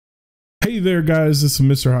Hey there guys, this is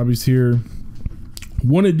Mr. Hobbies here.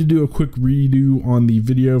 Wanted to do a quick redo on the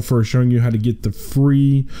video for showing you how to get the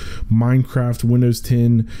free Minecraft Windows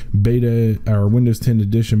 10 beta or Windows 10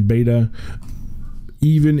 Edition beta,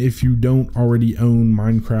 even if you don't already own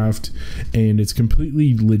Minecraft, and it's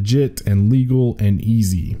completely legit and legal and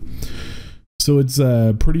easy. So it's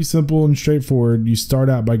pretty simple and straightforward. You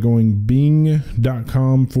start out by going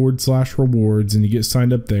bing.com/rewards and you get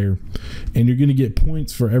signed up there, and you're going to get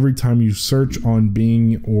points for every time you search on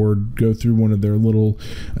Bing or go through one of their little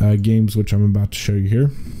games, which I'm about to show you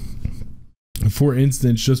here. For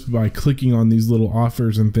instance, just by clicking on these little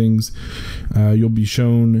offers and things, you'll be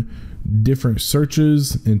shown different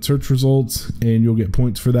searches and search results, and you'll get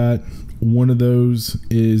points for that. One of those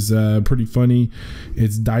is pretty funny.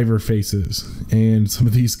 It's diver faces, and some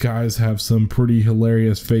of these guys have some pretty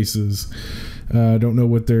hilarious faces. I don't know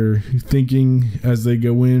what they're thinking as they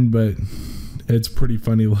go in, but it's pretty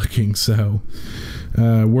funny looking, so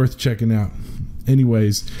worth checking out.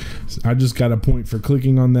 Anyways, I just got a point for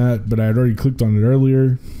clicking on that, but I had already clicked on it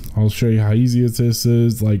earlier. I'll show you how easy this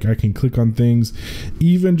is. Like, I can click on things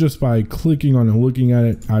even just by clicking on it and looking at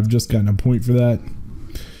it. I've just gotten a point for that.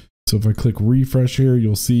 So if I click refresh here,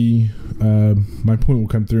 you'll see my point will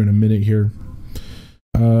come through in a minute here.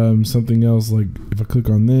 Something else, like if I click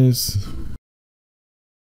on this,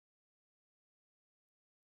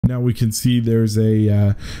 now we can see there's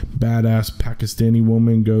a badass Pakistani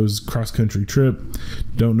woman goes cross-country trip.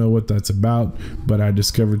 Don't know what that's about, but I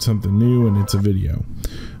discovered something new and it's a video.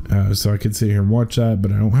 So I could sit here and watch that,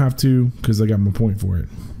 but I don't have to because I got my point for it.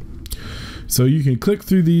 So you can click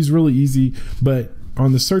through these really easy, but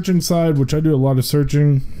on the searching side, which I do a lot of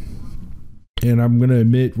searching, and I'm going to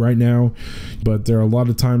admit right now, but there are a lot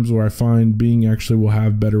of times where I find Bing actually will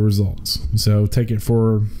have better results. So take it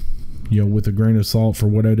for, with a grain of salt for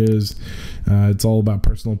what it is. It's all about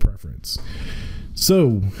personal preference.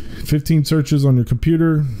 So 15 searches on your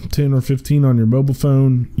computer, 10 or 15 on your mobile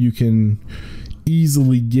phone. You can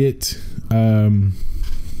easily get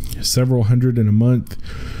several hundred in a month.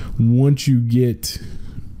 Once you get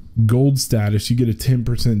gold status, you get a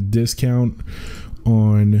 10% discount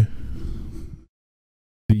on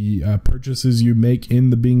the purchases you make in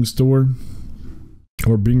the Bing store,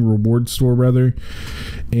 or Bing reward store rather,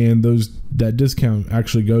 and that discount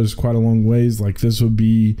actually goes quite a long ways. Like, this would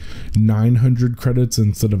be 900 credits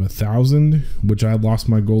instead of 1,000, which I lost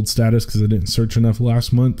my gold status because I didn't search enough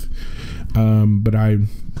last month. But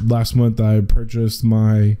last month I purchased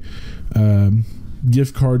my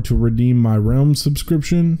gift card to redeem my Realm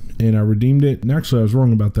subscription, and I redeemed it. And actually, I was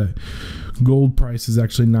wrong about that. Gold price is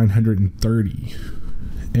actually 930,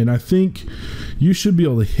 and I think you should be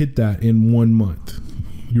able to hit that in 1 month.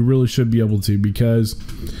 You really should be able to, because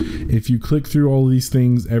if you click through all of these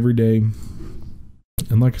things every day,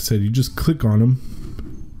 and like I said, you just click on them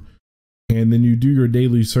and then you do your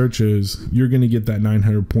daily searches, you're going to get that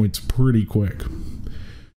 900 points pretty quick.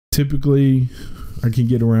 Typically I can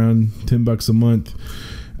get around $10 a month.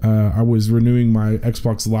 I was renewing my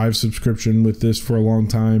Xbox Live subscription with this for a long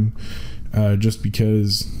time, just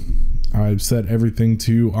because I've set everything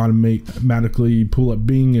to automatically pull up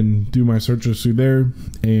Bing and do my searches through there.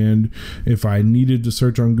 And if I needed to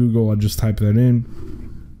search on Google, I just type that in.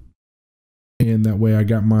 And that way I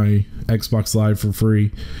got my Xbox Live for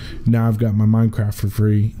free. Now I've got my Minecraft for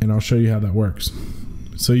free, and I'll show you how that works.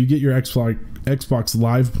 So you get your Xbox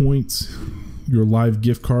Live points, your live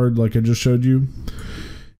gift card like I just showed you,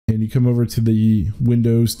 and you come over to the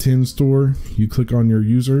Windows 10 store, you click on your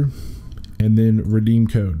user and then redeem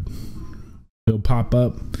code. It'll pop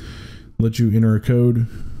up, let you enter a code,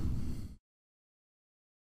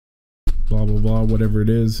 blah blah blah, whatever it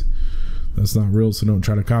is. That's not real, so don't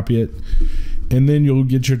try to copy it. And then you'll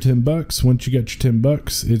get your $10. Once you get your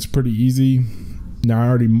 $10, it's pretty easy. Now I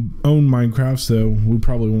already own Minecraft, so we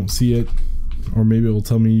probably won't see it, or maybe it will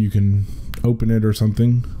tell me you can open it or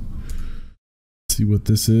something. Let's see what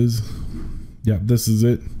this is. Yeah, this is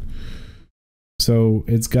it. So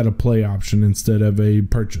it's got a play option instead of a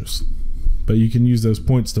purchase, but you can use those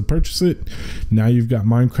points to purchase it. Now you've got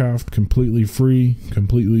Minecraft completely free,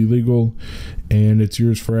 completely legal, and it's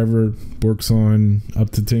yours forever. Works on up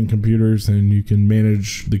to 10 computers, and you can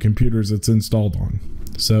manage the computers it's installed on.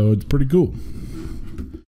 So it's pretty cool.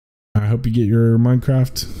 I hope you get your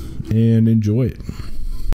Minecraft and enjoy it.